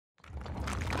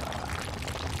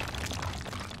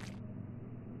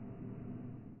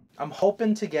I'm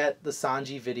hoping to get the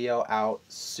Sanji video out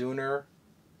sooner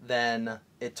than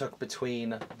it took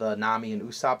between the Nami and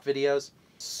Usopp videos.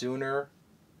 Sooner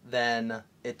than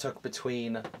it took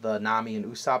between the Nami and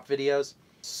Usopp videos.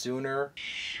 Sooner.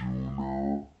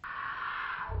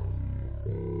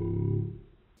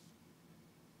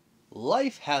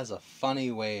 Life has a funny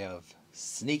way of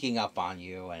sneaking up on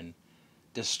you and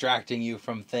distracting you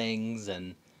from things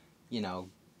and,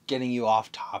 getting you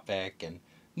off topic, and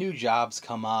new jobs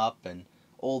come up and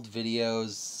old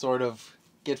videos sort of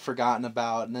get forgotten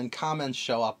about, and then comments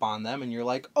show up on them and you're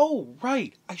like, oh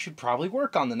right, I should probably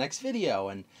work on the next video,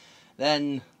 and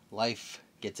then life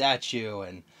gets at you.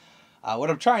 And what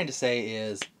I'm trying to say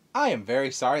is I am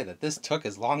very sorry that this took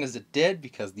as long as it did,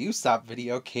 because the Usopp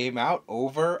video came out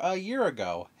over a year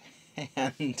ago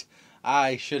and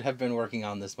I should have been working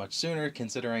on this much sooner,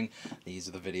 considering these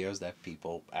are the videos that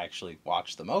people actually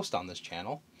watch the most on this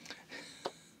channel.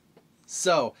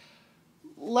 So,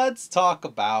 let's talk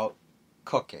about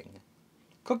cooking.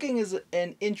 Cooking is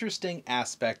an interesting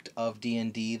aspect of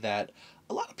D&D that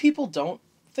a lot of people don't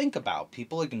think about.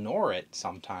 People ignore it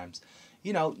sometimes.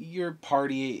 Your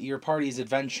party's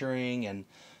adventuring and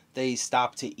they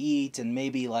stop to eat, and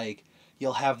maybe like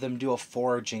you'll have them do a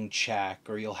foraging check,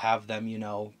 or you'll have them,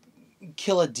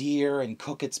 kill a deer and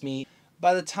cook its meat.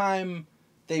 By the time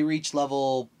they reach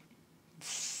level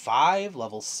 5,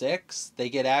 level 6, they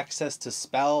get access to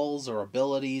spells or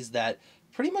abilities that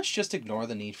pretty much just ignore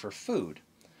the need for food.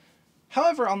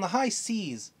 However, on the high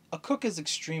seas, a cook is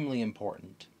extremely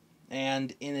important.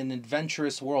 And in an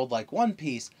adventurous world like One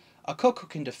Piece, a cook who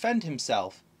can defend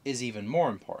himself is even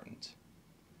more important.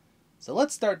 So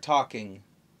let's start talking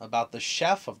about the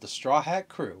chef of the Straw Hat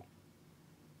Crew,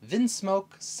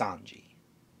 Vinsmoke Sanji.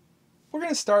 We're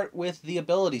going to start with the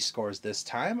ability scores this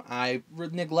time. I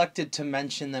neglected to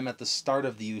mention them at the start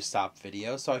of the Usopp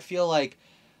video, so I feel like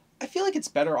it's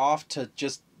better off to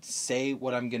just say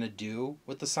what I'm going to do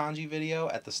with the Sanji video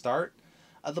at the start.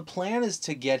 The plan is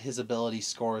to get his ability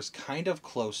scores kind of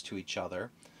close to each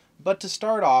other, but to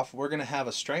start off, we're going to have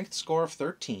a strength score of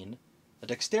 13, a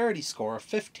dexterity score of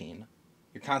 15,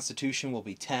 your constitution will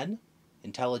be 10,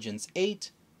 intelligence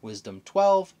 8, wisdom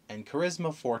 12, and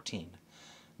charisma 14.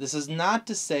 This is not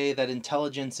to say that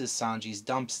intelligence is Sanji's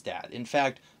dump stat. In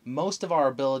fact, most of our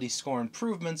ability score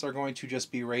improvements are going to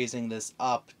just be raising this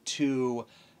up to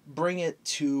bring it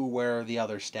to where the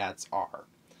other stats are.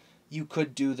 You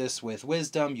could do this with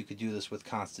wisdom, you could do this with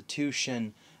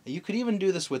constitution, you could even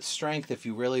do this with strength if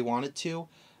you really wanted to,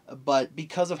 but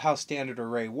because of how standard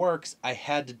array works, I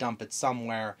had to dump it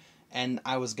somewhere, and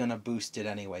I was going to boost it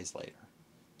anyways later.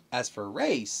 As for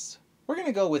race, we're going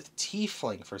to go with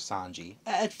Tiefling for Sanji.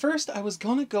 At first, I was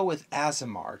going to go with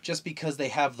Azamar, just because they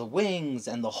have the wings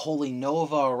and the holy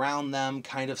nova around them,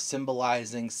 kind of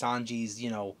symbolizing Sanji's,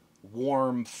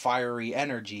 warm, fiery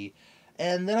energy.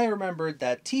 And then I remembered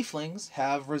that Tieflings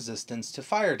have resistance to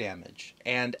fire damage,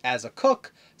 and as a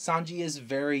cook, Sanji is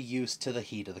very used to the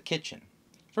heat of the kitchen.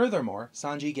 Furthermore,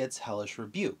 Sanji gets Hellish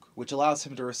Rebuke, which allows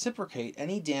him to reciprocate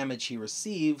any damage he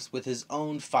receives with his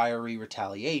own fiery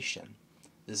retaliation.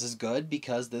 This is good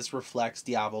because this reflects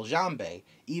Diable Jambe.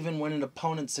 Even when an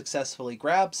opponent successfully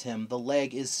grabs him, the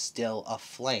leg is still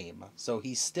aflame, so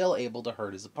he's still able to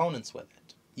hurt his opponents with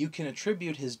it. You can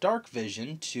attribute his dark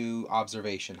vision to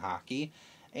observation haki,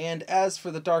 and as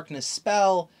for the darkness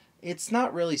spell, it's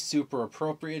not really super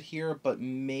appropriate here, but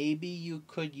maybe you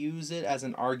could use it as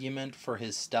an argument for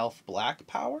his stealth black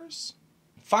powers?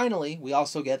 Finally, we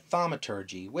also get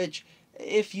Thaumaturgy, which,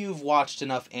 if you've watched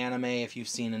enough anime, if you've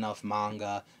seen enough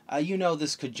manga, you know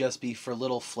this could just be for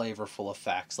little flavorful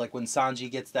effects, like when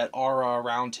Sanji gets that aura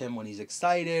around him when he's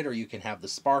excited, or you can have the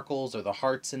sparkles or the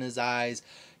hearts in his eyes.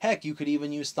 Heck, you could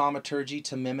even use Thaumaturgy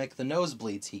to mimic the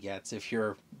nosebleeds he gets if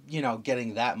you're,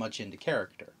 getting that much into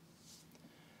character.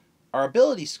 Our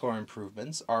ability score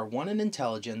improvements are 1 in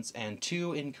intelligence and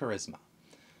 2 in charisma.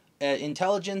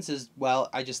 Intelligence is, well,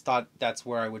 I just thought that's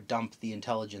where I would dump the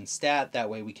intelligence stat, that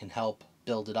way we can help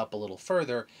build it up a little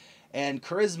further. And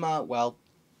charisma, well,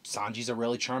 Sanji's a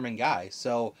really charming guy,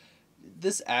 so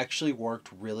this actually worked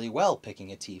really well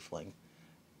picking a tiefling.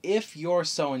 If you're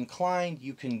so inclined,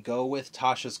 you can go with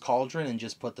Tasha's Cauldron and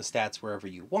just put the stats wherever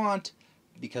you want,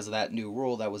 because of that new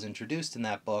rule that was introduced in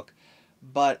that book,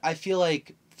 but I feel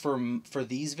like for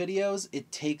these videos,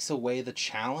 it takes away the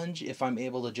challenge if I'm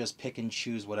able to just pick and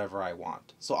choose whatever I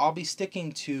want. So I'll be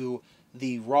sticking to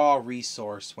the raw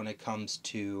resource when it comes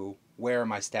to where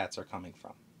my stats are coming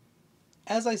from.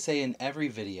 As I say in every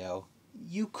video,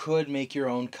 you could make your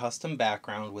own custom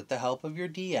background with the help of your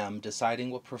DM,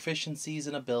 deciding what proficiencies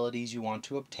and abilities you want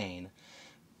to obtain,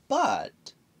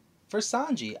 but For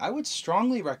Sanji, I would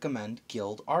strongly recommend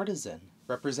Guild Artisan,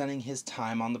 representing his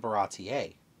time on the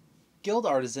Baratier. Guild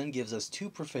Artisan gives us 2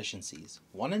 proficiencies,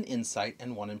 one in Insight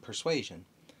and one in Persuasion.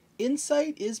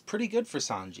 Insight is pretty good for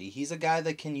Sanji. He's a guy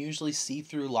that can usually see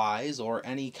through lies or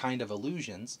any kind of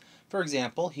illusions. For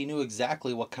example, he knew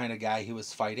exactly what kind of guy he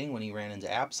was fighting when he ran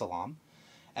into Absalom.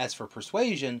 As for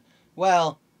Persuasion,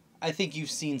 well, I think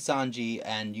you've seen Sanji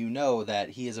and you know that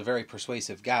he is a very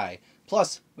persuasive guy.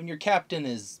 Plus, when your captain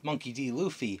is Monkey D.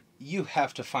 Luffy, you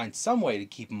have to find some way to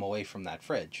keep him away from that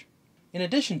fridge. In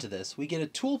addition to this, we get a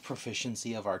tool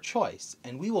proficiency of our choice,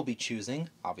 and we will be choosing,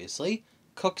 obviously,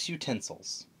 Cook's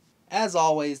Utensils. As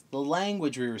always, the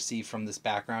language we receive from this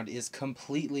background is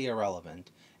completely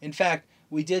irrelevant. In fact,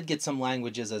 we did get some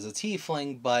languages as a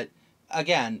tiefling, but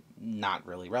again, not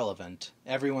really relevant.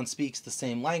 Everyone speaks the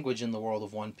same language in the world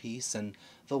of One Piece, and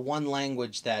the one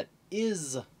language that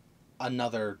is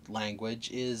another language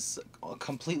is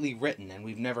completely written, and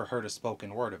we've never heard a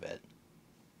spoken word of it.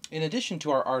 In addition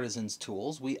to our artisan's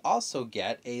tools, we also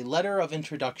get a letter of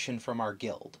introduction from our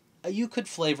guild. You could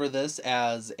flavor this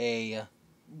as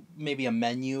maybe a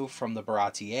menu from the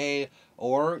Baratier,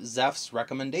 or Zeph's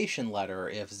recommendation letter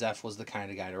if Zeph was the kind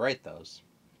of guy to write those.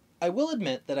 I will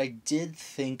admit that I did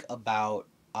think about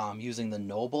using the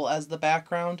noble as the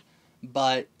background,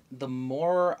 but the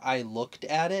more I looked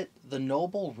at it, the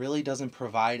noble really doesn't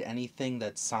provide anything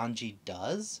that Sanji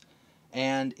does,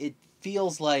 and it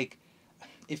feels like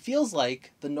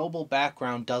the noble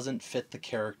background doesn't fit the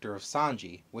character of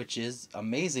Sanji, which is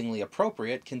amazingly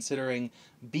appropriate considering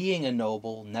being a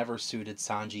noble never suited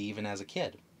Sanji even as a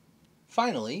kid.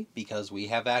 Finally, because we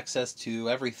have access to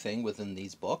everything within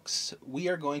these books, we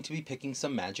are going to be picking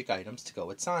some magic items to go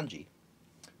with Sanji.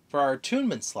 For our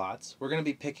attunement slots, we're going to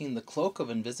be picking the Cloak of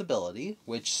Invisibility,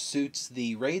 which suits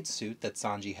the raid suit that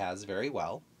Sanji has very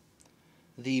well.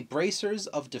 The Bracers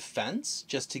of Defense,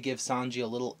 just to give Sanji a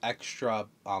little extra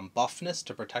buffness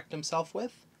to protect himself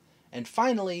with. And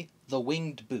finally, the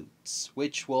Winged Boots,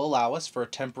 which will allow us for a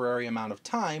temporary amount of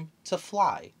time to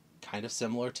fly, kind of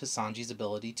similar to Sanji's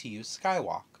ability to use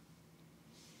Skywalk.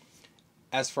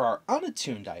 As for our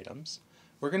unattuned items,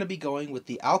 we're going to be going with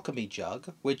the Alchemy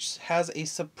Jug, which has a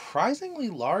surprisingly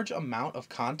large amount of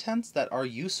contents that are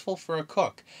useful for a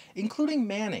cook, including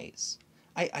mayonnaise.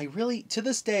 I really, to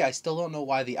this day, I still don't know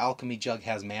why the Alchemy Jug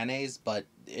has mayonnaise, but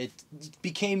it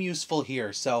became useful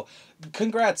here. So,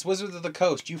 congrats, Wizards of the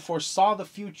Coast. You foresaw the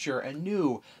future and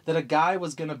knew that a guy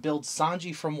was going to build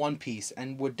Sanji from One Piece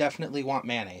and would definitely want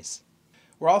mayonnaise.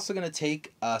 We're also going to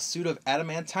take a suit of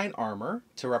adamantine armor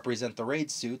to represent the raid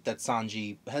suit that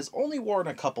Sanji has only worn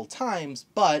a couple times,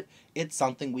 but it's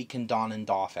something we can don and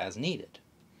doff as needed.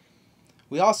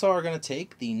 We also are going to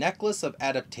take the Necklace of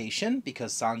Adaptation,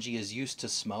 because Sanji is used to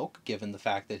smoke, given the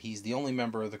fact that he's the only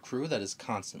member of the crew that is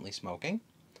constantly smoking.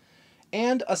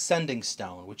 And a Sending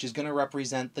Stone, which is going to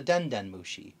represent the Den Den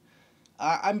Mushi.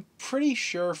 I'm pretty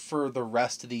sure for the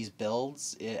rest of these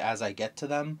builds, as I get to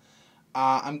them,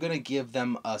 I'm going to give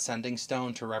them a Sending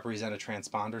Stone to represent a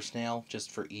Transponder Snail,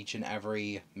 just for each and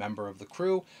every member of the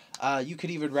crew. You could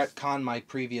even retcon my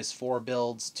previous 4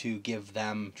 builds to give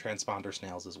them Transponder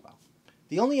Snails as well.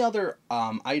 The only other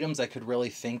items I could really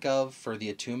think of for the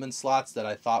attunement slots that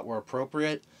I thought were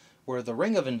appropriate were the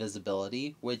Ring of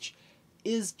Invisibility, which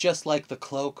is just like the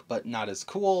cloak but not as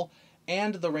cool,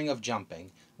 and the Ring of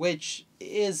Jumping, which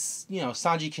is,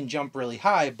 Sanji can jump really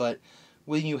high, but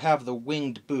when you have the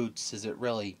winged boots, is it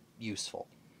really useful?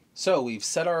 So we've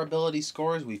set our ability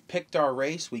scores, we've picked our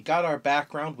race, we got our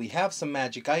background, we have some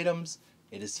magic items.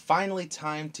 It is finally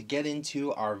time to get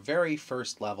into our very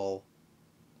first level,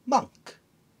 Monk.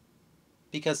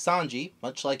 Because Sanji,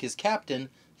 much like his captain,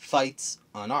 fights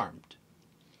unarmed.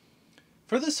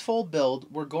 For this full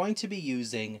build, we're going to be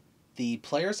using the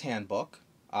Player's Handbook.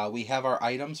 We have our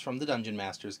items from the Dungeon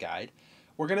Master's Guide.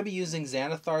 We're going to be using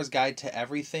Xanathar's Guide to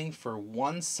Everything for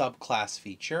 1 subclass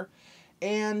feature.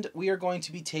 And we are going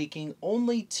to be taking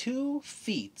only 2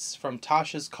 feats from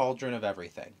Tasha's Cauldron of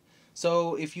Everything.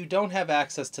 So if you don't have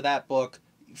access to that book,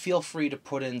 feel free to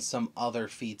put in some other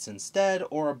feats instead,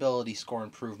 or ability score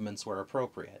improvements where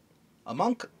appropriate. A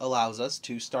monk allows us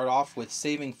to start off with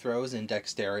saving throws in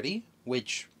dexterity,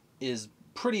 which is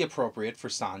pretty appropriate for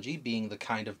Sanji, being the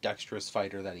kind of dexterous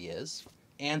fighter that he is,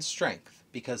 and strength,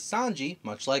 because Sanji,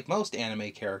 much like most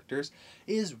anime characters,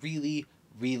 is really,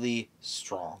 really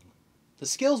strong. The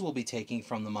skills we'll be taking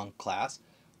from the monk class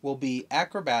will be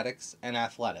acrobatics and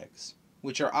athletics,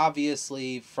 which are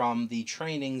obviously from the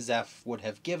training Zeph would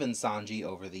have given Sanji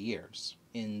over the years,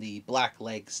 in the black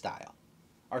leg style.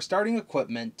 Our starting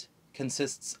equipment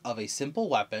consists of a simple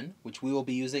weapon, which we will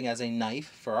be using as a knife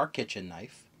for our kitchen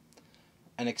knife,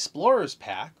 an explorer's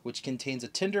pack, which contains a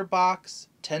tinder box,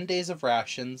 10 days of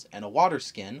rations, and a water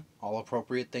skin, all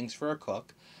appropriate things for a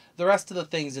cook. The rest of the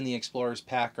things in the explorer's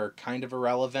pack are kind of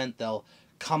irrelevant. They'll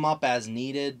come up as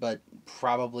needed, but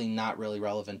probably not really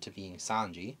relevant to being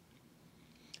Sanji.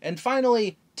 And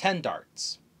finally, 10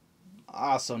 darts.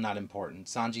 Also not important.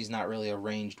 Sanji's not really a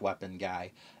ranged weapon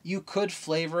guy. You could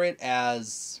flavor it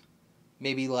as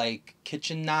maybe like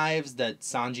kitchen knives that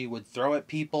Sanji would throw at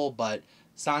people, but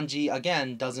Sanji,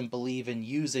 again, doesn't believe in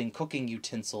using cooking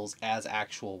utensils as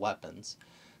actual weapons.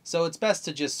 So it's best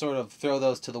to just sort of throw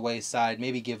those to the wayside,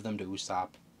 maybe give them to Usopp.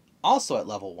 Also at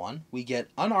level 1, we get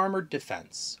Unarmored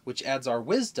Defense, which adds our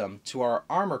wisdom to our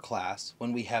armor class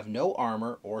when we have no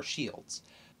armor or shields.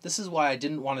 This is why I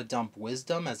didn't want to dump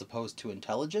wisdom as opposed to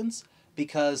intelligence,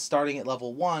 because starting at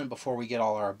level 1, before we get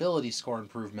all our ability score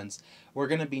improvements, we're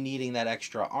going to be needing that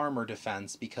extra armor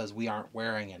defense because we aren't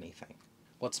wearing anything.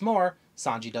 What's more,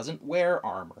 Sanji doesn't wear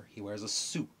armor, he wears a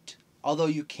suit. Although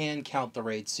you can count the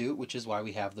raid suit, which is why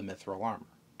we have the mithril armor.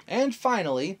 And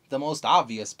finally, the most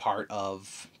obvious part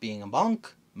of being a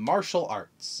monk, martial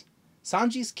arts.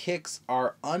 Sanji's kicks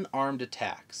are unarmed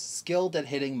attacks, skilled at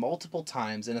hitting multiple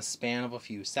times in a span of a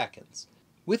few seconds.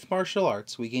 With martial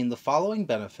arts, we gain the following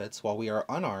benefits while we are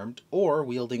unarmed or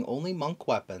wielding only monk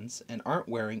weapons and aren't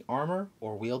wearing armor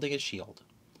or wielding a shield.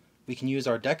 We can use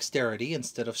our dexterity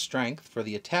instead of strength for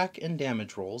the attack and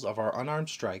damage rolls of our unarmed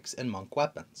strikes and monk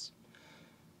weapons.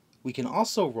 We can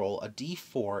also roll a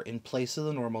d4 in place of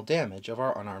the normal damage of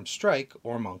our unarmed strike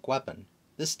or monk weapon.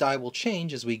 This die will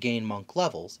change as we gain monk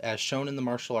levels, as shown in the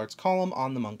martial arts column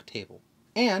on the monk table.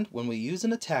 And when we use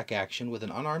an attack action with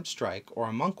an unarmed strike or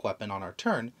a monk weapon on our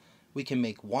turn, we can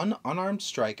make one unarmed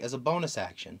strike as a bonus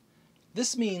action.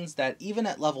 This means that even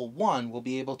at level 1, we'll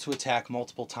be able to attack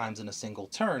multiple times in a single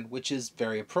turn, which is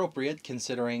very appropriate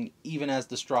considering even as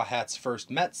the Straw Hats first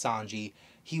met Sanji,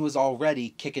 he was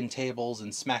already kicking tables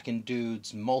and smacking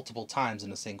dudes multiple times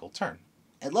in a single turn.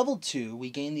 At level 2,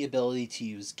 we gain the ability to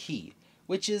use Ki,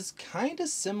 which is kinda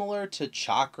similar to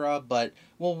chakra, but,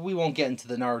 well, we won't get into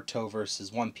the Naruto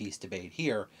versus One Piece debate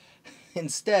here.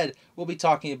 Instead, we'll be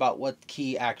talking about what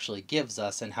Ki actually gives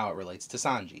us and how it relates to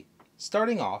Sanji.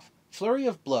 Starting off, Flurry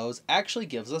of Blows actually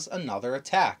gives us another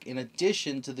attack, in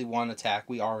addition to the one attack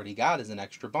we already got as an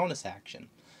extra bonus action.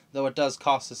 Though it does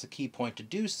cost us a key point to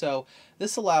do so,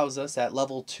 this allows us at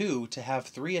level 2 to have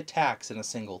 3 attacks in a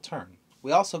single turn.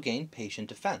 We also gain Patient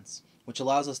Defense, which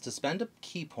allows us to spend a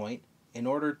key point in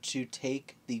order to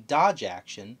take the dodge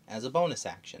action as a bonus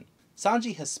action.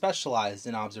 Sanji has specialized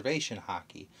in observation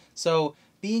haki, so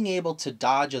being able to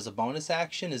dodge as a bonus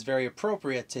action is very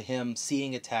appropriate to him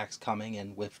seeing attacks coming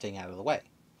and whiffing out of the way.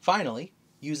 Finally,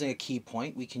 using a key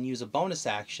point, we can use a bonus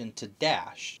action to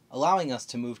dash, allowing us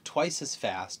to move twice as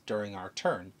fast during our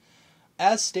turn.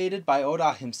 As stated by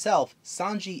Oda himself,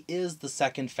 Sanji is the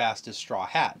second fastest Straw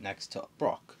Hat next to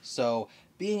Brook, so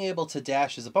being able to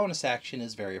dash as a bonus action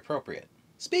is very appropriate.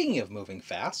 Speaking of moving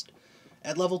fast,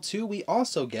 at level 2 we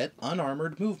also get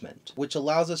Unarmored Movement, which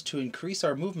allows us to increase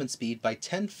our movement speed by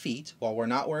 10 feet while we're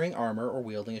not wearing armor or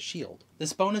wielding a shield.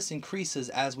 This bonus increases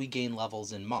as we gain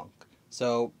levels in Monk,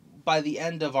 so by the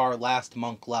end of our last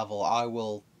Monk level I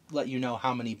will let you know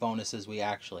how many bonuses we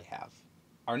actually have.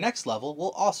 Our next level will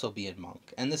also be in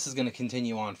Monk, and this is going to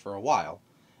continue on for a while.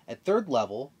 At 3rd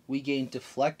level, we gain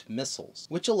Deflect Missiles,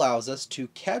 which allows us to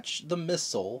catch the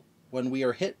missile when we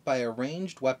are hit by a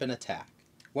ranged weapon attack.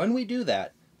 When we do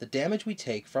that, the damage we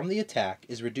take from the attack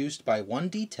is reduced by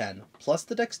 1d10 plus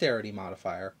the dexterity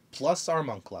modifier plus our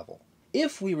monk level.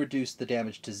 If we reduce the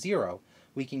damage to 0,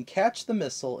 we can catch the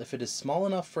missile if it is small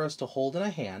enough for us to hold in a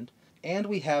hand, and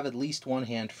we have at least one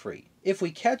hand free. If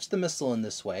we catch the missile in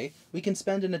this way, we can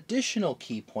spend an additional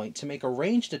key point to make a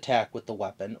ranged attack with the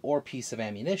weapon or piece of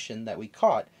ammunition that we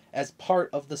caught as part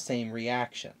of the same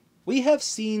reaction. We have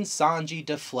seen Sanji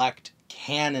deflect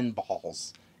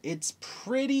cannonballs. It's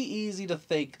pretty easy to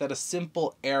think that a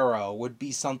simple arrow would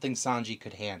be something Sanji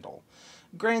could handle.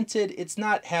 Granted, it's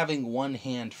not having one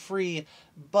hand free,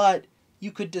 but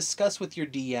you could discuss with your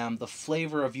DM the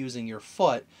flavor of using your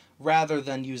foot rather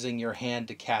than using your hand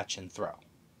to catch and throw.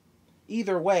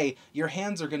 Either way, your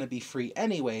hands are going to be free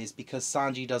anyways because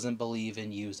Sanji doesn't believe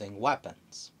in using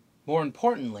weapons. More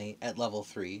importantly, at level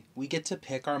 3, we get to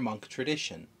pick our monk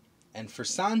tradition. And for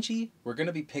Sanji, we're going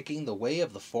to be picking the Way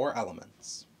of the Four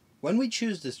Elements. When we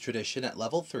choose this tradition at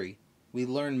level 3, we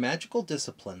learn magical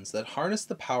disciplines that harness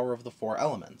the power of the 4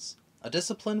 elements. A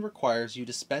discipline requires you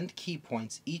to spend key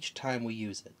points each time we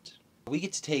use it. We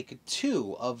get to take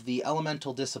 2 of the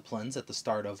elemental disciplines at the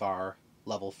start of our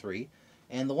level 3,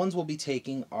 and the ones we'll be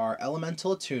taking are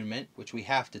Elemental Attunement, which we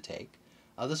have to take,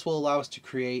 This will allow us to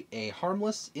create a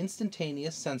harmless,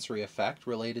 instantaneous sensory effect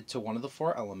related to one of the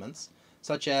four elements,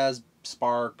 such as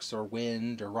sparks or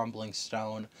wind or rumbling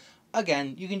stone.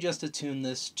 Again, you can just attune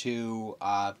this to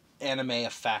anime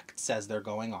effects as they're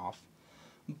going off.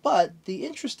 But the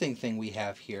interesting thing we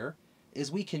have here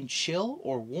is we can chill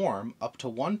or warm up to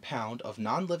 1 pound of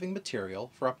non-living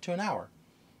material for up to an hour.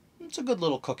 It's a good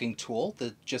little cooking tool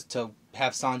just to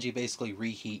have Sanji basically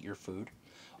reheat your food.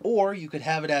 Or you could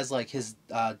have it as like his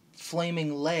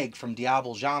flaming leg from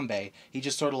Diable Jambe. He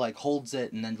just sort of like holds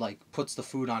it and then like puts the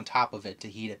food on top of it to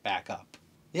heat it back up.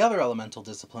 The other elemental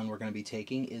discipline we're going to be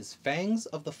taking is Fangs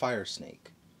of the Fire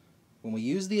Snake. When we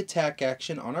use the attack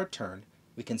action on our turn,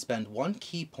 we can spend 1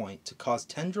 key point to cause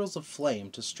tendrils of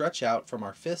flame to stretch out from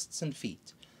our fists and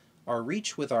feet. Our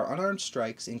reach with our unarmed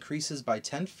strikes increases by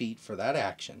 10 feet for that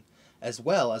action, as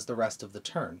well as the rest of the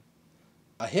turn.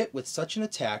 A hit with such an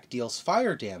attack deals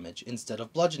fire damage instead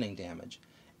of bludgeoning damage,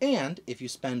 and if you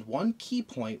spend 1 key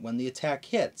point when the attack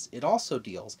hits, it also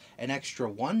deals an extra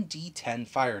 1d10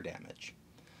 fire damage.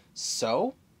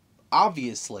 So,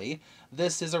 obviously,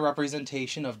 this is a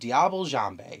representation of Diable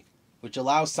Jambe, which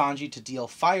allows Sanji to deal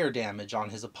fire damage on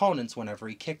his opponents whenever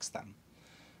he kicks them.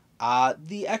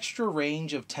 The extra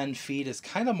range of 10 feet is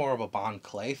kind of more of a Bon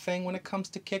Clay thing when it comes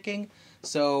to kicking,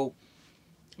 so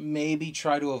maybe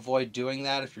try to avoid doing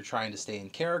that if you're trying to stay in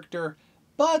character,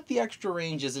 but the extra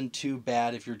range isn't too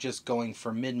bad if you're just going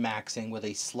for min-maxing with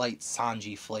a slight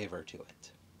Sanji flavor to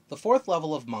it. The 4th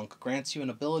level of Monk grants you an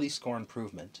ability score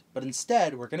improvement, but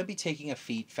instead we're going to be taking a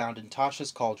feat found in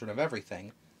Tasha's Cauldron of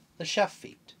Everything, the Chef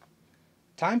Feat.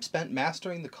 Time spent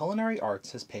mastering the culinary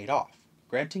arts has paid off,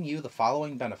 granting you the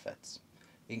following benefits.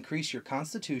 Increase your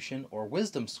Constitution or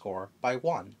Wisdom score by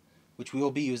 1, which we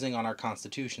will be using on our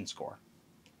Constitution score.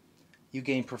 You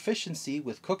gain proficiency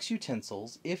with cook's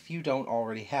utensils if you don't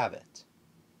already have it.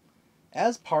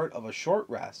 As part of a short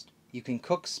rest, you can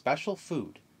cook special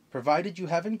food, provided you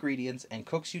have ingredients and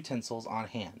cook's utensils on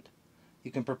hand.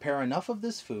 You can prepare enough of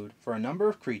this food for a number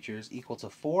of creatures equal to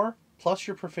 4 plus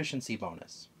your proficiency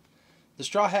bonus. The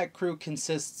Straw Hat crew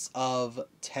consists of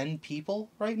 10 people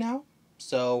right now,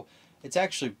 so it's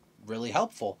actually really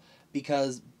helpful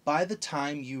because by the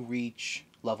time you reach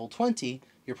level 20,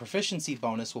 your proficiency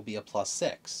bonus will be a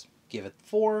 +6. Give it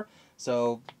 4,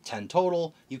 so 10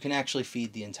 total. You can actually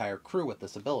feed the entire crew with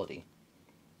this ability.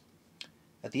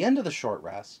 At the end of the short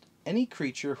rest, any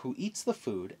creature who eats the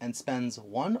food and spends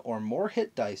 1 or more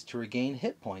hit dice to regain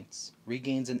hit points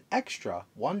regains an extra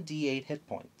 1d8 hit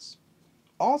points.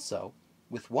 Also,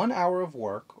 with 1 hour of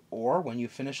work, or when you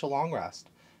finish a long rest,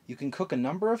 you can cook a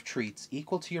number of treats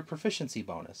equal to your proficiency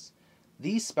bonus.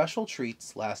 These special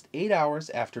treats last 8 hours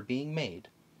after being made.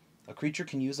 A creature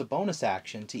can use a bonus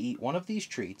action to eat one of these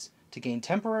treats to gain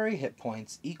temporary hit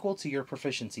points equal to your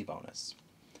proficiency bonus.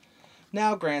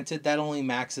 Now, granted, that only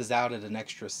maxes out at an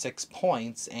extra 6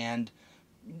 points, and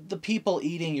the people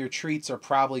eating your treats are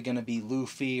probably going to be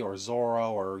Luffy or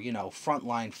Zoro or,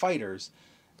 frontline fighters.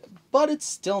 But it's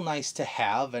still nice to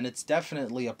have, and it's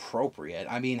definitely appropriate.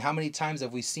 I mean, how many times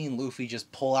have we seen Luffy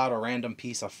just pull out a random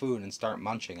piece of food and start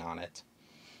munching on it?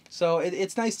 So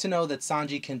it's nice to know that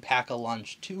Sanji can pack a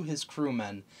lunch to his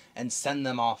crewmen and send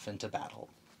them off into battle.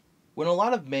 When a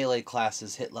lot of melee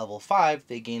classes hit level 5,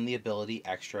 they gain the ability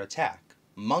Extra Attack.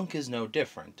 Monk is no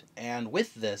different, and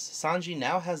with this, Sanji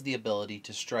now has the ability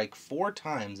to strike 4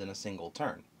 times in a single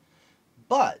turn.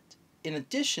 But, in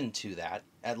addition to that,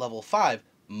 at level 5,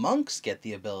 monks get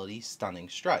the ability Stunning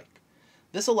Strike.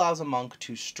 This allows a monk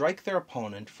to strike their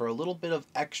opponent for a little bit of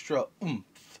extra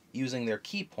oomph using their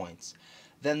key points.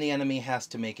 Then the enemy has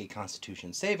to make a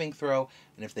Constitution saving throw,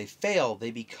 and if they fail,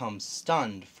 they become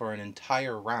stunned for an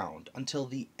entire round until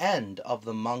the end of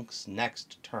the monk's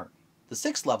next turn. The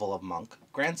 6th level of Monk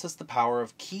grants us the power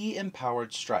of Key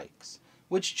Empowered Strikes,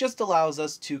 which just allows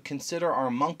us to consider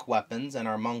our monk weapons and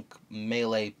our monk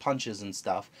melee punches and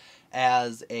stuff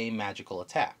as a magical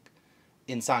attack.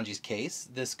 In Sanji's case,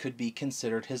 this could be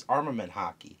considered his armament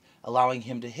hockey, allowing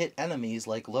him to hit enemies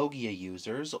like Logia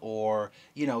users or,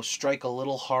 strike a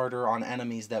little harder on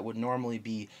enemies that would normally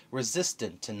be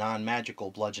resistant to non-magical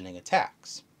bludgeoning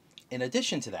attacks. In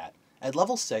addition to that, at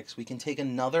level 6 we can take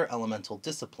another elemental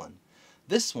discipline.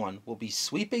 This one will be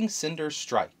Sweeping Cinder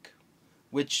Strike,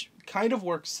 which kind of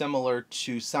works similar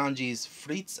to Sanji's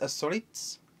Fritz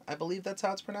Asoritz, I believe that's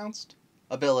how it's pronounced,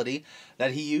 ability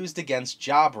that he used against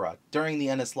Jabra during the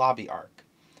Enies Lobby arc.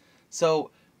 So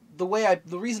the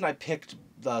reason I picked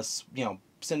the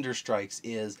Cinder Strikes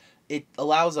is it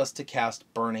allows us to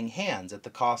cast Burning Hands at the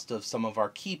cost of some of our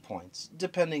key points,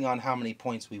 depending on how many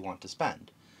points we want to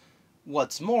spend.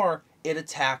 What's more, it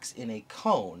attacks in a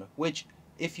cone, which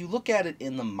If you look at it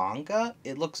in the manga,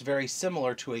 it looks very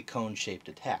similar to a cone-shaped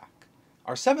attack.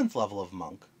 Our 7th level of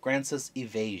monk grants us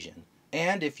evasion,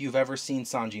 and if you've ever seen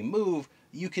Sanji move,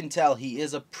 you can tell he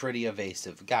is a pretty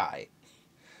evasive guy.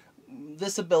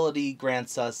 This ability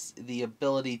grants us the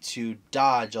ability to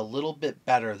dodge a little bit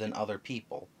better than other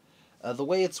people. The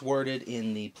way it's worded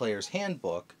in the player's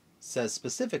handbook says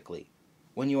specifically,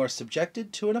 when you are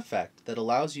subjected to an effect that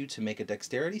allows you to make a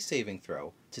dexterity saving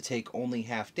throw to take only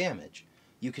half damage,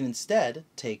 you can instead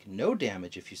take no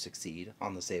damage if you succeed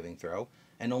on the saving throw,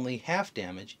 and only half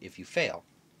damage if you fail.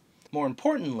 More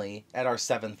importantly, at our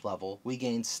 7th level, we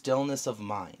gain stillness of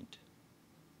mind.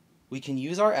 We can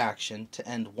use our action to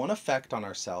end one effect on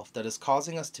ourselves that is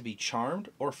causing us to be charmed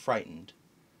or frightened.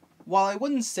 While I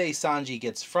wouldn't say Sanji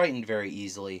gets frightened very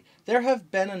easily, there have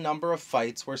been a number of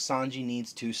fights where Sanji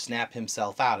needs to snap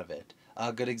himself out of it.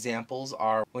 Good examples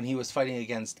are when he was fighting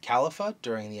against Califa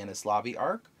during the Enies Lobby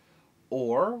arc,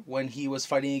 or when he was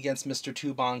fighting against Mr.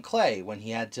 Tubon Clay, when he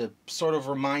had to sort of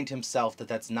remind himself that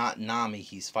that's not Nami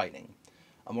he's fighting.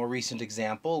 A more recent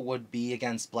example would be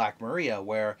against Black Maria,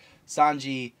 where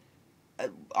Sanji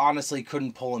honestly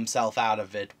couldn't pull himself out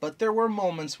of it, but there were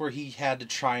moments where he had to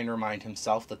try and remind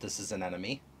himself that this is an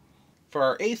enemy. For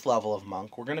our 8th level of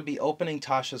monk, we're going to be opening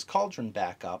Tasha's Cauldron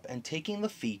back up and taking the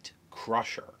feat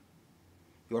Crusher.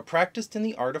 You are practiced in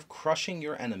the art of crushing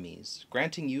your enemies,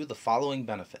 granting you the following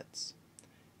benefits.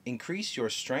 Increase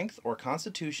your strength or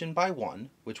constitution by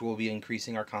 1, which will be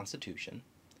increasing our constitution.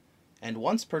 And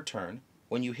once per turn,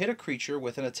 when you hit a creature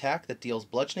with an attack that deals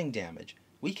bludgeoning damage,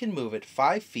 we can move it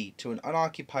 5 feet to an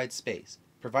unoccupied space,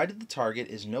 provided the target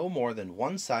is no more than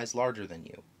 1 size larger than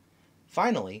you.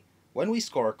 Finally, when we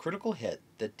score a critical hit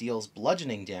that deals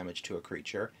bludgeoning damage to a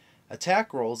creature,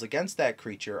 attack rolls against that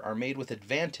creature are made with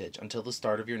advantage until the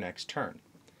start of your next turn.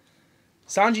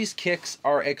 Sanji's kicks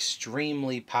are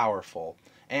extremely powerful,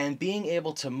 and being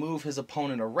able to move his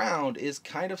opponent around is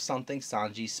kind of something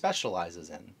Sanji specializes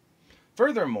in.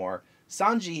 Furthermore,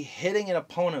 Sanji hitting an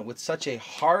opponent with such a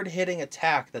hard-hitting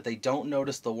attack that they don't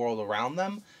notice the world around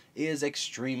them is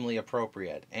extremely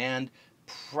appropriate, and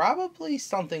probably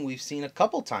something we've seen a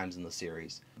couple times in the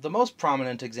series. The most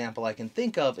prominent example I can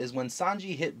think of is when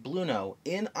Sanji hit Bluno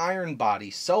in Iron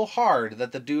Body so hard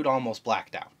that the dude almost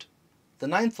blacked out. The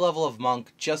 9th level of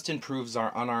monk just improves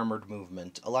our unarmored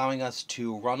movement, allowing us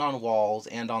to run on walls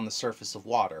and on the surface of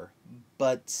water.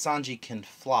 But Sanji can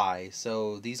fly,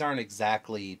 so these aren't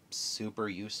exactly super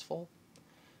useful.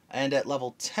 And at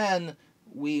level 10,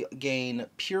 we gain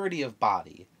Purity of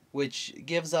Body, which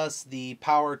gives us the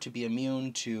power to be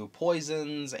immune to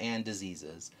poisons and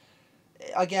diseases.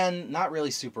 Again, not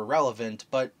really super relevant,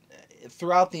 but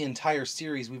throughout the entire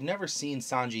series, we've never seen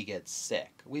Sanji get sick.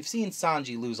 We've seen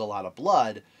Sanji lose a lot of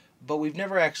blood, but we've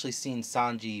never actually seen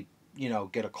Sanji,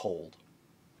 get a cold.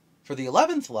 For the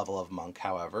 11th level of monk,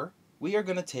 however, we are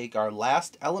going to take our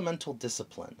last elemental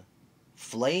discipline,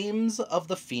 Flames of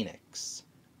the Phoenix.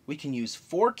 We can use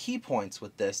 4 key points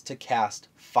with this to cast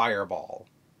Fireball.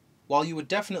 While you would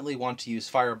definitely want to use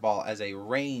Fireball as a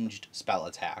ranged spell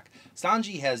attack,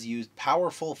 Sanji has used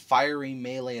powerful fiery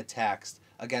melee attacks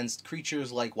against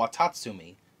creatures like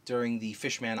Watatsumi during the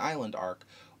Fishman Island arc,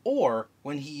 or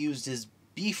when he used his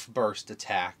Beef Burst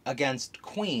attack against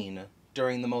Queen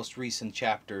during the most recent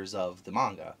chapters of the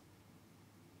manga.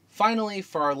 Finally,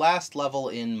 for our last level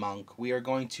in Monk, we are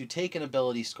going to take an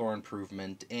ability score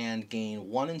improvement and gain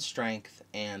 1 in Strength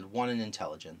and 1 in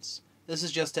Intelligence. This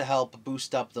is just to help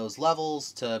boost up those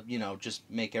levels to, just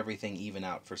make everything even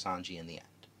out for Sanji in the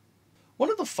end. One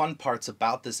of the fun parts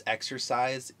about this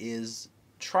exercise is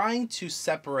trying to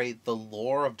separate the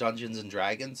lore of Dungeons &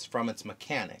 Dragons from its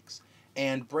mechanics,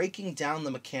 and breaking down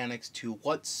the mechanics to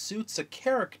what suits a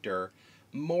character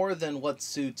more than what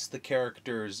suits the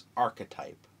character's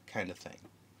archetype, kind of thing.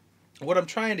 What I'm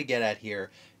trying to get at here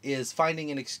is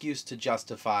finding an excuse to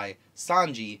justify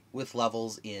Sanji with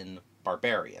levels in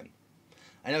Barbarian.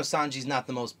 I know Sanji's not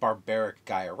the most barbaric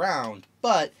guy around,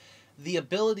 but the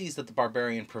abilities that the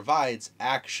Barbarian provides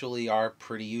actually are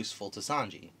pretty useful to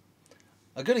Sanji.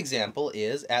 A good example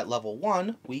is, at level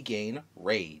 1, we gain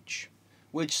Rage,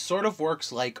 which sort of works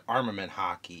like armament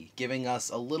hockey, giving us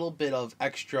a little bit of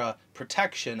extra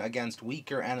protection against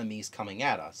weaker enemies coming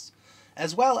at us,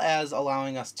 as well as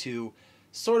allowing us to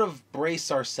sort of brace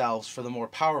ourselves for the more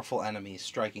powerful enemies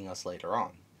striking us later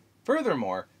on.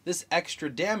 Furthermore, this extra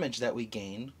damage that we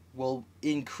gain will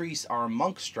increase our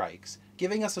monk strikes,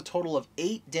 giving us a total of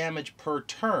 8 damage per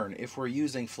turn if we're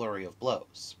using Flurry of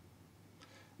Blows.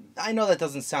 I know that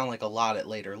doesn't sound like a lot at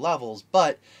later levels,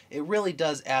 but it really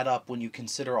does add up when you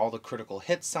consider all the critical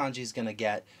hits Sanji's going to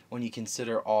get, when you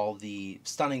consider all the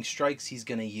stunning strikes he's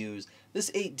going to use.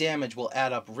 This 8 damage will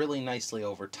add up really nicely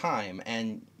over time,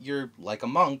 and you're, like a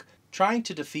monk, trying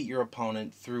to defeat your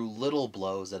opponent through little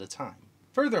blows at a time.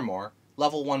 Furthermore,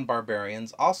 level 1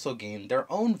 barbarians also gain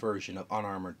their own version of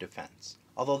unarmored defense,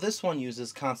 although this one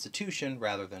uses constitution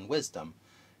rather than wisdom.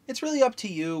 It's really up to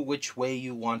you which way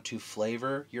you want to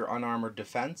flavor your unarmored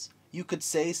defense. You could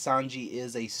say Sanji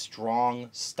is a strong,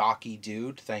 stocky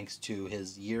dude thanks to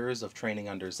his years of training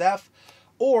under Zeph,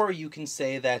 or you can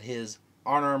say that his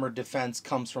unarmored defense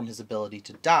comes from his ability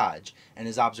to dodge, and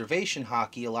his observation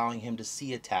haki allowing him to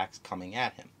see attacks coming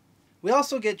at him. We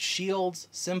also get shields,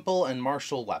 simple, and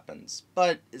martial weapons,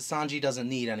 but Sanji doesn't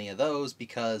need any of those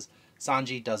because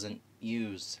Sanji doesn't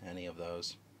use any of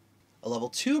those. A level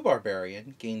 2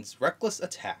 barbarian gains reckless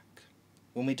attack.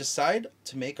 When we decide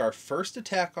to make our first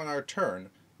attack on our turn,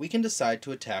 we can decide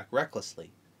to attack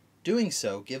recklessly. Doing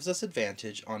so gives us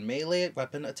advantage on melee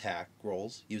weapon attack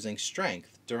rolls using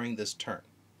strength during this turn.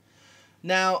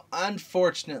 Now,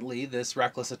 unfortunately, this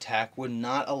reckless attack would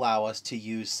not allow us to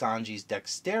use Sanji's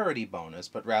dexterity bonus,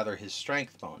 but rather his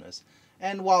strength bonus.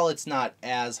 And while it's not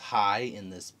as high in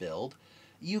this build,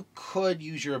 you could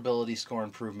use your ability score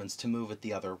improvements to move it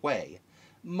the other way.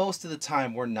 Most of the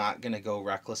time we're not going to go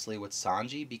recklessly with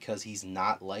Sanji because he's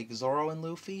not like Zoro and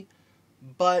Luffy,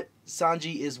 but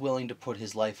Sanji is willing to put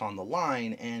his life on the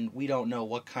line, and we don't know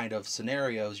what kind of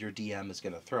scenarios your DM is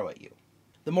going to throw at you.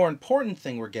 The more important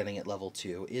thing we're getting at level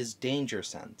 2 is danger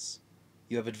sense.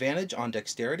 You have advantage on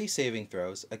dexterity saving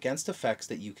throws against effects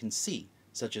that you can see,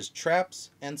 such as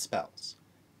traps and spells.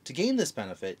 To gain this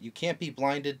benefit, you can't be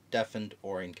blinded, deafened,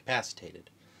 or incapacitated.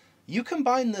 You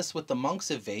combine this with the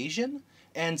monk's evasion,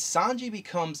 and Sanji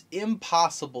becomes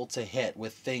impossible to hit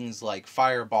with things like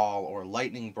fireball or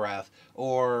lightning breath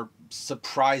or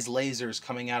surprise lasers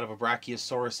coming out of a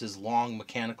Brachiosaurus's long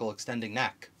mechanical extending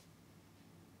neck.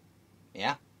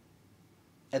 Yeah.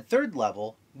 At 3rd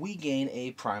level, we gain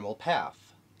a primal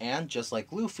path, and just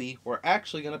like Luffy, we're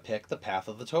actually going to pick the path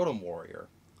of the totem warrior.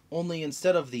 Only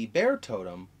instead of the bear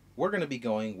totem, we're going to be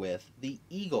going with the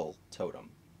eagle totem.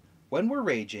 When we're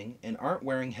raging and aren't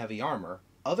wearing heavy armor,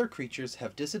 other creatures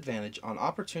have disadvantage on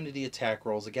opportunity attack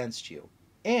rolls against you,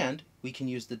 and we can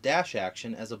use the dash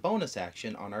action as a bonus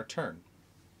action on our turn.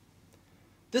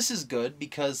 This is good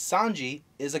because Sanji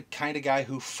is a kind of guy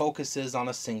who focuses on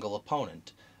a single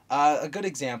opponent. A good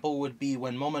example would be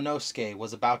when Momonosuke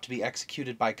was about to be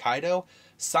executed by Kaido,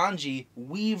 Sanji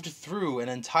weaved through an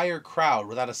entire crowd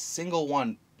without a single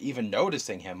one even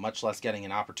noticing him, much less getting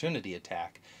an opportunity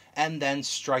attack, and then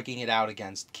striking it out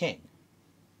against King.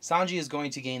 Sanji is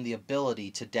going to gain the ability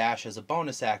to dash as a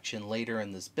bonus action later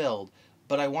in this build,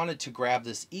 but I wanted to grab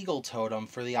this eagle totem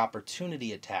for the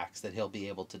opportunity attacks that he'll be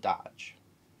able to dodge.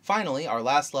 Finally, our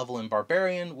last level in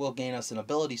Barbarian will gain us an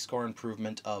ability score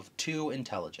improvement of 2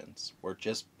 intelligence. We're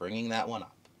just bringing that one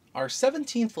up. Our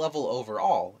 17th level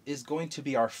overall is going to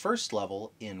be our first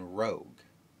level in Rogue.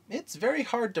 It's very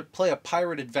hard to play a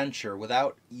pirate adventure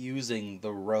without using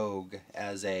the Rogue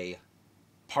as a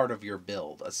part of your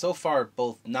build. So far,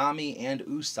 both Nami and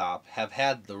Usopp have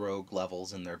had the Rogue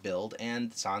levels in their build,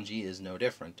 and Sanji is no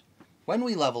different. When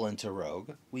we level into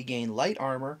Rogue, we gain light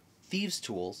armor, thieves'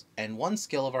 tools, and 1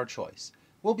 skill of our choice.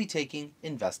 We'll be taking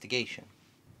Investigation.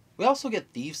 We also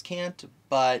get Thieves' Cant,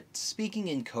 but speaking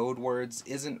in code words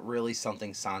isn't really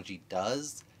something Sanji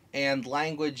does, and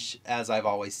language, as I've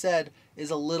always said,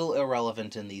 is a little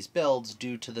irrelevant in these builds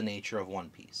due to the nature of One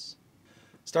Piece.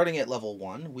 Starting at level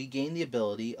 1, we gain the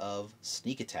ability of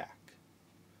Sneak Attack.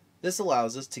 This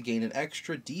allows us to gain an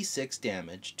extra d6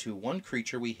 damage to one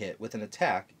creature we hit with an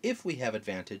attack if we have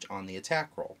advantage on the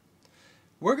attack roll.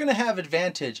 We're going to have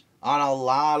advantage on a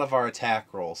lot of our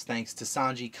attack rolls thanks to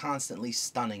Sanji constantly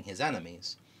stunning his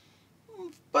enemies.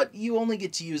 But you only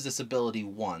get to use this ability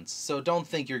once, so don't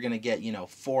think you're going to get,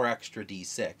 4 extra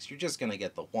d6. You're just going to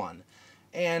get the 1.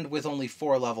 And with only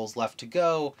 4 levels left to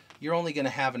go, you're only going to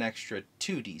have an extra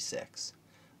 2d6.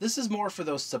 This is more for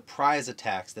those surprise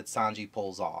attacks that Sanji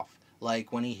pulls off,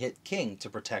 like when he hit King to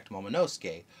protect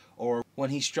Momonosuke, or when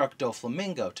he struck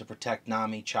Doflamingo to protect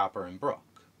Nami, Chopper, and Brook.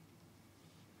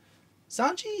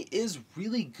 Sanji is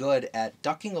really good at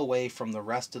ducking away from the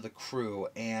rest of the crew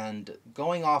and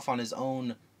going off on his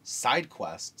own side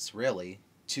quests, really,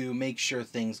 to make sure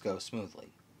things go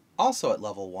smoothly. Also at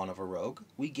level 1 of a rogue,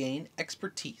 we gain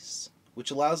Expertise,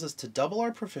 which allows us to double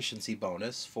our proficiency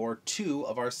bonus for 2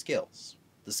 of our skills.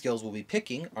 The skills we'll be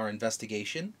picking are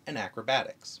Investigation and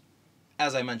Acrobatics.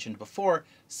 As I mentioned before,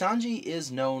 Sanji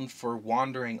is known for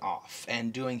wandering off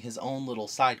and doing his own little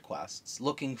side quests,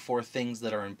 looking for things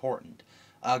that are important.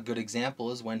 A good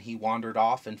example is when he wandered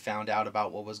off and found out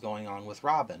about what was going on with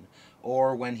Robin,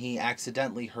 or when he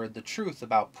accidentally heard the truth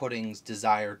about Pudding's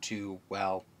desire to,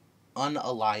 well,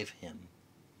 unalive him.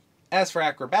 As for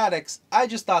acrobatics, I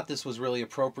just thought this was really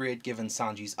appropriate given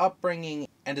Sanji's upbringing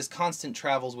and his constant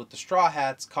travels with the Straw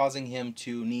Hats, causing him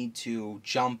to need to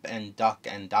jump and duck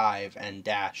and dive and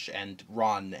dash and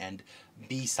run and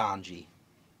be Sanji.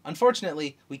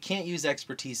 Unfortunately, we can't use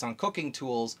expertise on cooking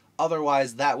tools,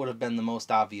 otherwise that would have been the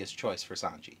most obvious choice for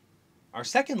Sanji. Our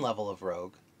second level of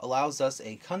Rogue allows us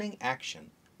a cunning action,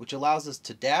 which allows us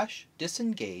to dash,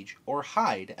 disengage, or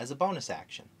hide as a bonus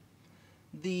action.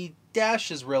 The dash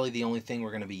is really the only thing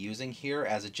we're going to be using here,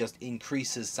 as it just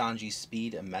increases Sanji's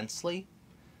speed immensely,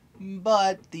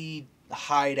 but the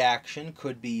hide action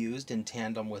could be used in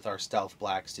tandem with our stealth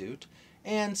black suit,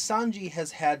 and Sanji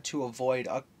has had to avoid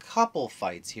a couple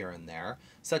fights here and there,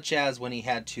 such as when he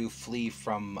had to flee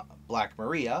from Black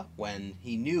Maria when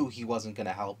he knew he wasn't going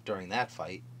to help during that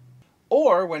fight,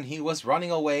 or when he was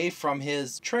running away from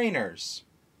his trainers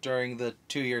during the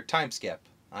 2-year time skip.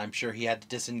 I'm sure he had to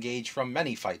disengage from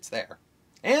many fights there.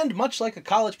 And much like a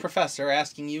college professor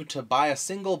asking you to buy a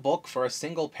single book for a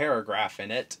single paragraph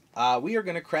in it, we are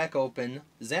going to crack open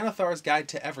Xanathar's Guide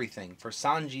to Everything for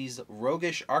Sanji's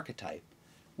roguish archetype.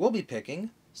 We'll be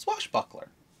picking Swashbuckler,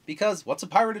 because what's a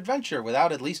pirate adventure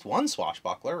without at least one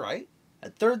swashbuckler, right?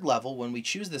 At 3rd level, when we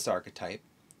choose this archetype,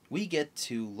 we get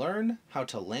to learn how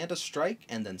to land a strike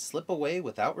and then slip away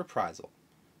without reprisal.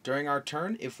 During our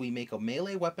turn, if we make a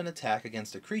melee weapon attack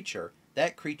against a creature,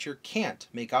 that creature can't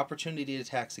make opportunity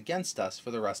attacks against us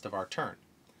for the rest of our turn.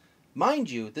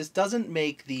 Mind you, this doesn't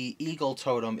make the Eagle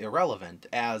Totem irrelevant,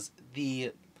 as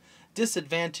the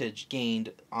disadvantage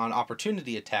gained on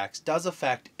opportunity attacks does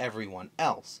affect everyone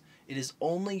else. It is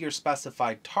only your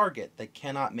specified target that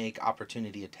cannot make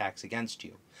opportunity attacks against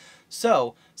you.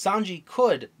 So, Sanji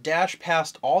could dash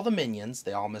past all the minions,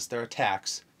 they all miss their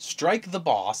attacks, strike the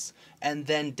boss, and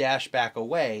then dash back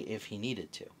away if he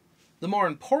needed to. The more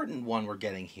important one we're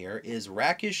getting here is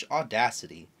Rakish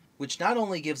Audacity, which not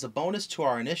only gives a bonus to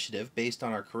our initiative based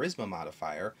on our charisma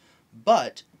modifier,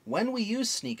 but when we use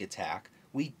sneak attack,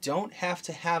 we don't have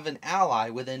to have an ally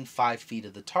within 5 feet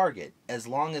of the target, as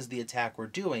long as the attack we're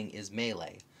doing is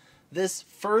melee. This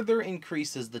further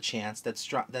increases the chance that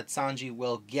Sanji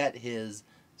will get his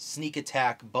sneak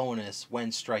attack bonus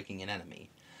when striking an enemy.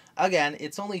 Again,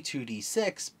 it's only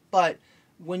 2d6, but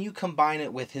when you combine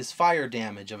it with his fire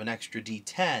damage of an extra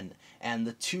d10, and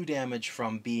the 2 damage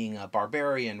from being a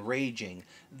barbarian raging,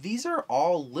 these are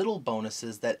all little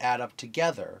bonuses that add up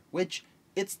together, which,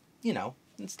 it's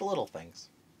the little things.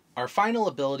 Our final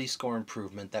ability score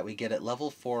improvement that we get at level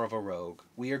 4 of a rogue,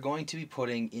 we are going to be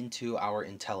putting into our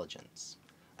intelligence.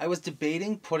 I was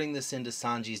debating putting this into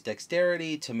Sanji's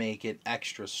dexterity to make it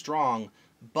extra strong,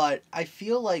 but I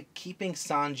feel like keeping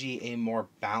Sanji a more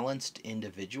balanced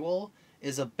individual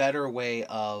is a better way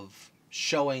of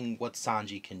showing what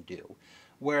Sanji can do.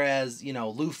 Whereas,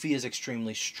 Luffy is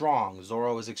extremely strong,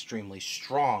 Zoro is extremely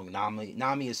strong,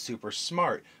 Nami is super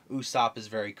smart, Usopp is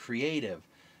very creative.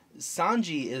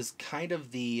 Sanji is kind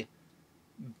of the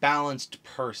balanced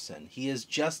person. He is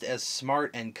just as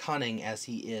smart and cunning as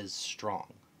he is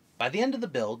strong. By the end of the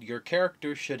build, your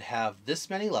character should have this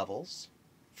many levels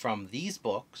from these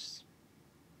books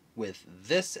with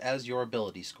this as your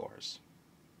ability scores.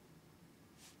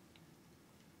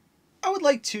 I would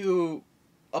like to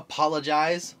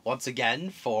apologize once again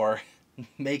for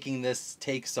making this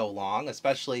take so long,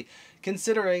 especially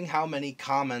considering how many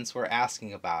comments were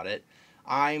asking about it.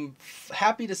 I'm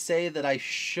happy to say that I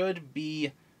should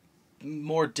be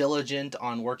more diligent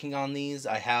on working on these.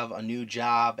 I have a new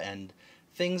job and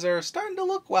things are starting to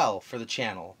look well for the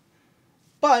channel.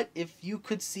 But if you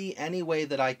could see any way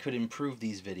that I could improve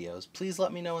these videos, please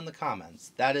let me know in the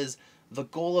comments. That is, the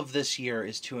goal of this year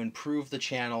is to improve the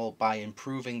channel by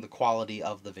improving the quality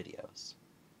of the videos.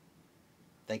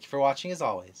 Thank you for watching as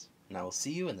always, and I will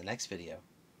see you in the next video.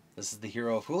 This is the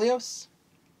Hero of Julios,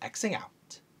 Xing out.